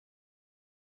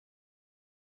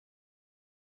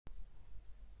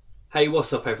Hey,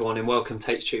 what's up everyone and welcome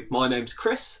to HTube. My name's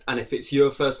Chris, and if it's your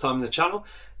first time on the channel,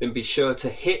 then be sure to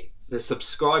hit the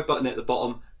subscribe button at the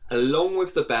bottom along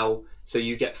with the bell so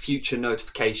you get future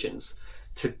notifications.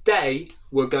 Today,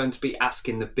 we're going to be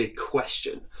asking the big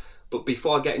question. But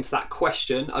before I get into that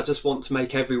question, I just want to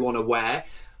make everyone aware,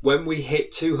 when we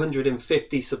hit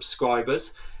 250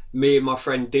 subscribers, me and my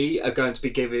friend D are going to be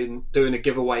doing a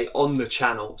giveaway on the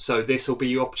channel. So this will be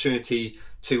your opportunity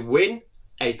to win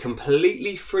a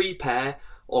completely free pair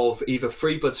of either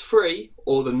FreeBuds 3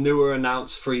 or the newer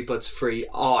announced FreeBuds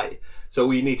 3i. So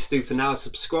all you need to do for now is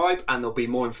subscribe, and there'll be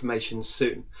more information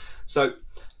soon. So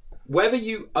whether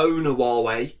you own a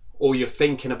Huawei or you're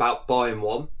thinking about buying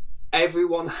one,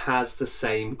 everyone has the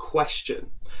same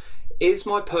question. Is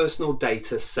my personal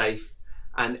data safe,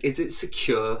 and is it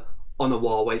secure on a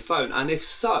Huawei phone? And if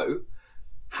so,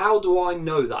 how do I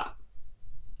know that?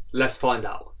 Let's find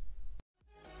out.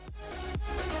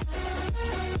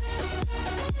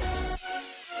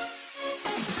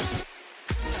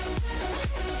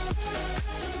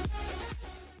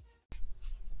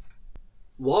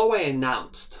 Huawei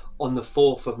announced on the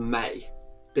 4th of May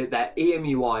that their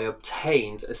EMUI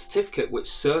obtained a certificate which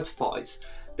certifies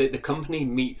that the company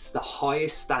meets the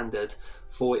highest standard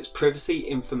for its privacy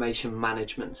information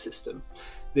management system.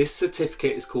 This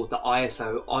certificate is called the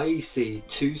ISO IEC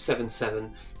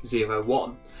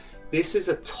 27701. This is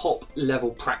a top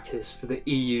level practice for the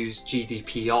EU's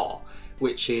GDPR,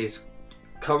 which is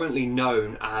currently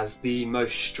known as the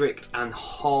most strict and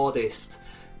hardest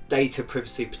data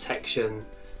privacy protection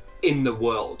in the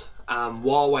world.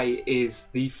 Huawei is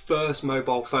the first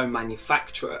mobile phone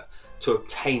manufacturer to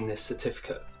obtain this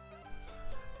certificate.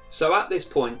 So at this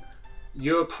point,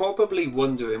 you're probably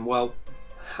wondering, well,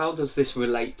 how does this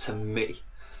relate to me?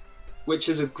 Which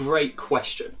is a great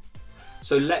question.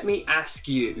 So let me ask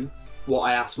you what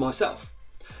I asked myself.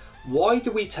 Why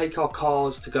do we take our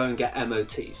cars to go and get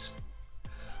MOTs?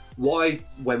 Why,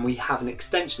 when we have an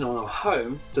extension on our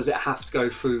home, does it have to go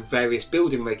through various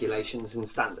building regulations and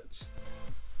standards?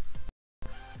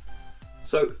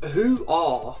 So who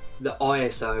are the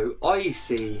ISO,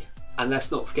 IEC, and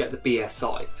let's not forget the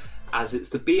BSI, as it's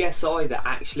the BSI that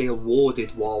actually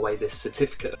awarded Huawei this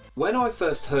certificate. When I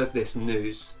first heard this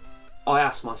news, I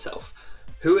asked myself,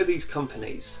 who are these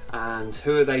companies and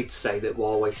who are they to say that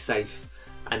Huawei's safe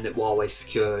and that Huawei's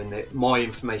secure and that my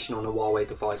information on a Huawei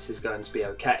device is going to be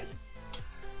okay?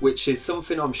 Which is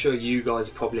something I'm sure you guys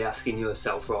are probably asking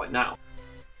yourself right now.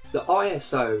 The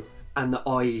ISO and the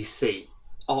IEC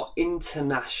are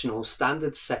international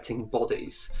standard setting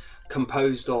bodies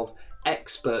composed of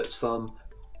experts from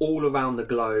all around the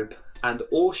globe and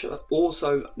also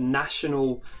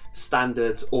national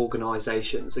standards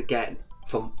organisations, again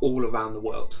from all around the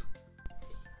world.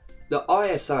 The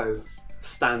ISO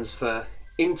stands for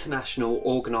International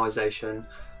Organisation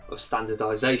of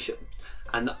Standardization,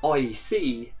 and the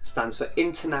IEC stands for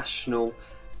International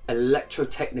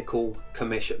Electrotechnical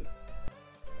Commission.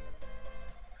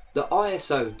 The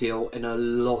ISO deal in a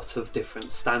lot of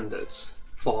different standards,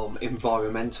 from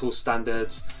environmental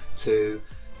standards to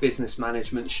business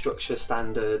management structure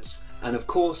standards, and of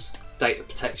course data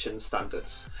protection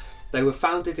standards. They were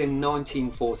founded in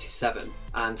 1947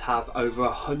 and have over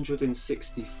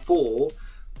 164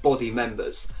 body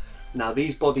members. Now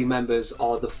these body members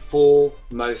are the four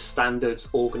most standards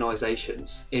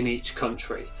organisations in each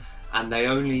country, and they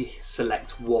only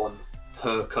select one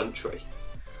per country.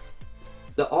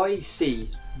 The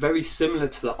IEC, very similar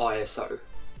to the ISO,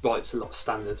 writes a lot of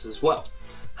standards as well.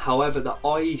 However, the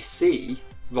IEC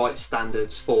writes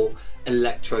standards for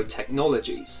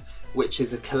electro-technologies, which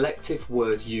is a collective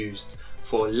word used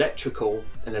for electrical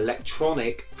and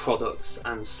electronic products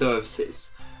and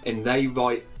services, and they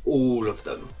write all of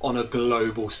them on a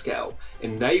global scale,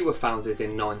 and they were founded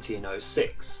in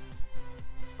 1906.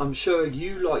 I'm sure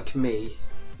you, like me,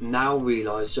 now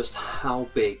realise just how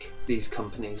big these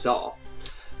companies are,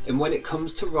 and when it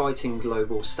comes to writing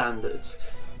global standards,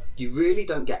 you really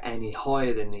don't get any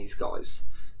higher than these guys.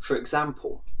 For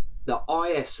example, the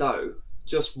ISO,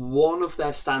 just one of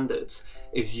their standards,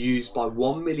 is used by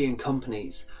 1 million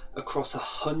companies across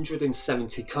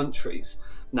 170 countries.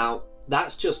 Now,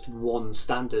 that's just one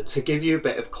standard. To give you a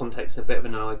bit of context, a bit of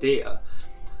an idea,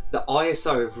 the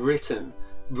ISO have written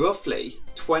roughly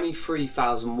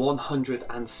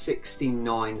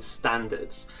 23,169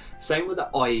 standards. Same with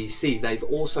the IEC, they've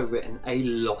also written a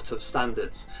lot of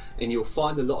standards, and you'll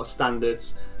find a lot of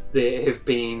standards that have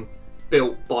been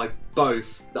built by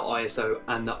both the ISO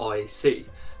and the IEC.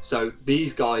 So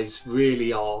these guys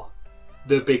really are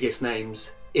the biggest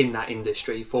names in that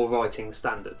industry for writing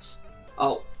standards.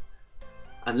 Oh,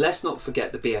 and let's not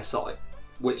forget the BSI.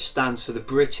 which stands for the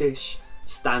British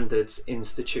Standards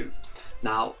Institute.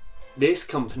 Now, this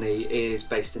company is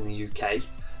based in the UK,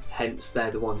 hence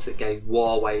they're the ones that gave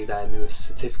Huawei their newest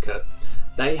certificate.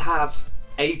 They have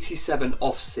 87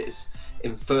 offices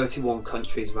in 31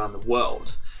 countries around the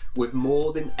world, with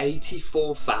more than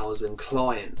 84,000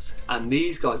 clients, and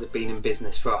these guys have been in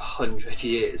business for 100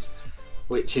 years,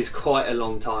 which is quite a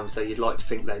long time, so you'd like to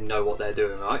think they know what they're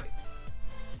doing, right?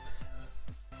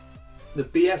 The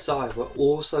BSI were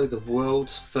also the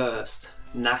world's first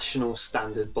national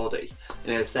standard body,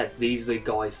 and as I said, these are the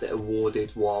guys that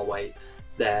awarded Huawei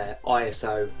their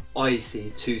ISO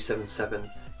IEC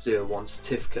 27701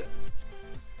 certificate.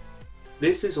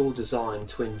 This is all designed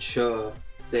to ensure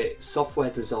that software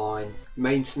design,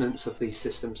 maintenance of these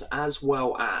systems, as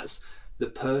well as the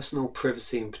personal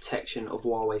privacy and protection of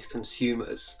Huawei's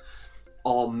consumers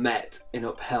are met and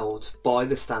upheld by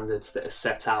the standards that are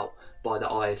set out by the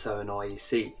ISO and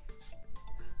IEC.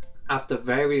 After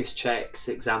various checks,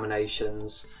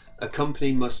 examinations, a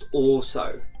company must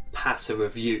also pass a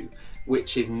review,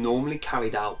 which is normally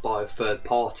carried out by a third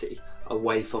party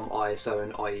away from ISO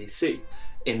and IEC.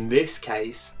 In this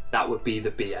case, that would be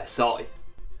the BSI.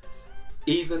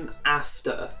 Even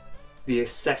after the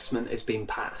assessment has been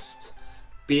passed,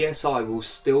 BSI will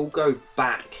still go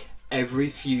back every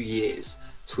few years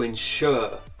to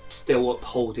ensure still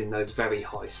upholding those very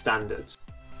high standards.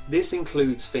 This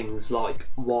includes things like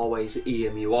Huawei's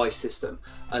EMUI system,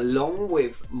 along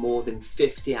with more than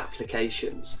 50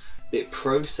 applications that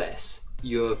process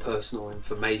your personal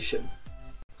information.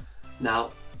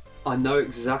 Now, I know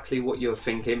exactly what you're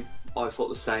thinking. I thought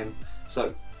the same.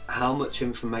 So, how much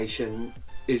information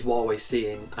is Huawei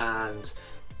seeing, and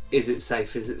is it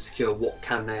safe, is it secure, what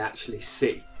can they actually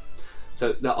see?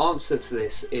 So the answer to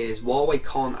this is Huawei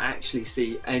can't actually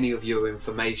see any of your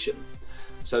information.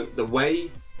 So the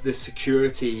way the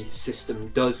security system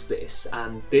does this,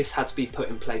 and this had to be put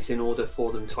in place in order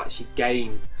for them to actually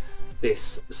gain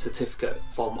this certificate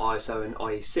from ISO and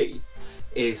IEC,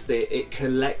 is that it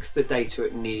collects the data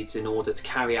it needs in order to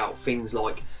carry out things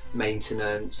like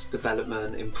maintenance,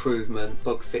 development, improvement,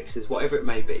 bug fixes, whatever it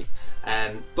may be.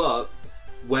 But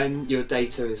when your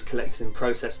data is collected and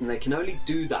processed, and they can only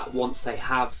do that once they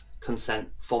have consent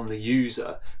from the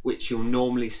user, which you'll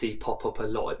normally see pop up a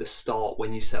lot at the start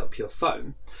when you set up your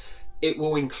phone, it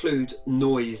will include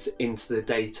noise into the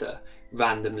data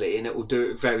randomly, and it will do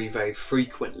it very, very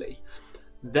frequently.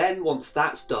 Then once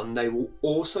that's done, they will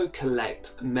also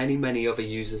collect many other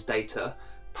users' data,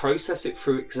 process it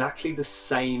through exactly the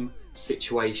same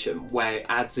situation where it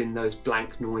adds in those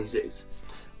blank noises.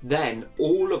 Then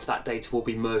all of that data will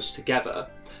be merged together,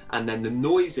 and then the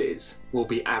noises will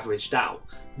be averaged out.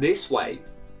 This way,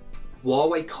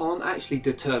 Huawei can't actually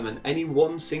determine any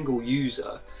one single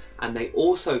user, and they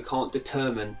also can't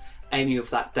determine any of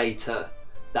that data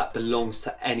that belongs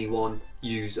to any one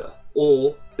user,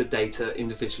 or the data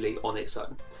individually on its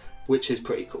own, which is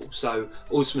pretty cool. So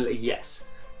ultimately, yes,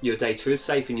 your data is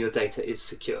safe and your data is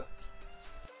secure.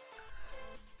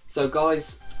 So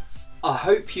guys, I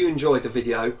hope you enjoyed the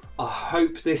video. I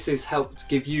hope this has helped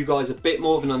give you guys a bit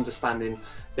more of an understanding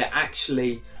that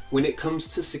actually, when it comes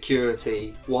to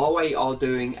security, Huawei are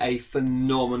doing a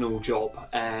phenomenal job.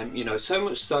 You know, so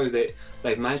much so that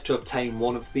they've managed to obtain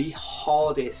one of the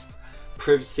hardest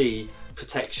privacy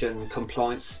protection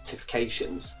compliance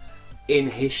certifications in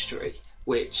history,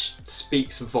 which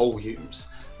speaks volumes.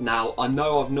 Now, I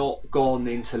know I've not gone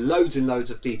into loads and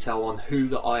loads of detail on who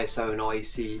the ISO and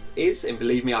IEC is, and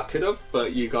believe me, I could have,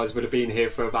 but you guys would have been here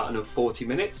for about another 40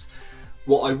 minutes.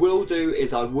 What I will do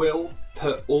is I will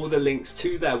put all the links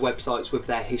to their websites with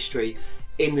their history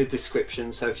in the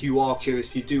description, so if you are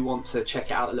curious, you do want to check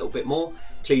it out a little bit more,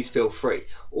 please feel free.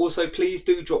 Also, please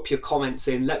do drop your comments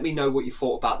in, let me know what you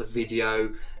thought about the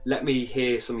video, let me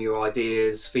hear some of your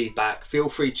ideas, feedback. Feel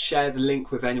free to share the link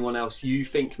with anyone else you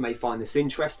think may find this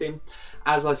interesting.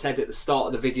 As I said at the start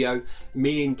of the video,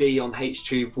 me and Dee on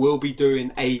HTube will be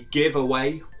doing a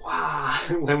giveaway, wow,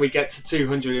 when we get to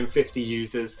 250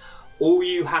 users. All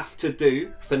you have to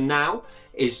do for now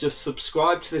is just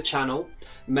subscribe to the channel,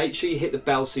 make sure you hit the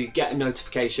bell so you get a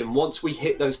notification. Once we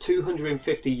hit those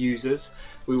 250 users,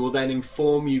 we will then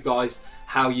inform you guys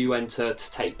how you enter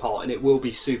to take part, and it will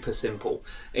be super simple.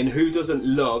 And who doesn't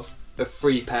love a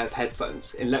free pair of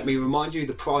headphones? And let me remind you,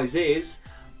 the prize is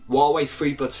Huawei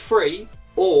FreeBuds Free,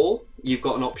 or you've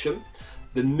got an option,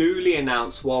 the newly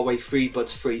announced Huawei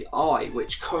FreeBuds Free Eye,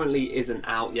 which currently isn't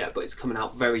out yet, but it's coming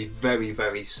out very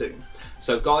soon.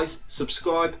 So guys,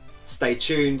 subscribe, stay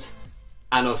tuned,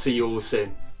 and I'll see you all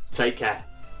soon. Take care.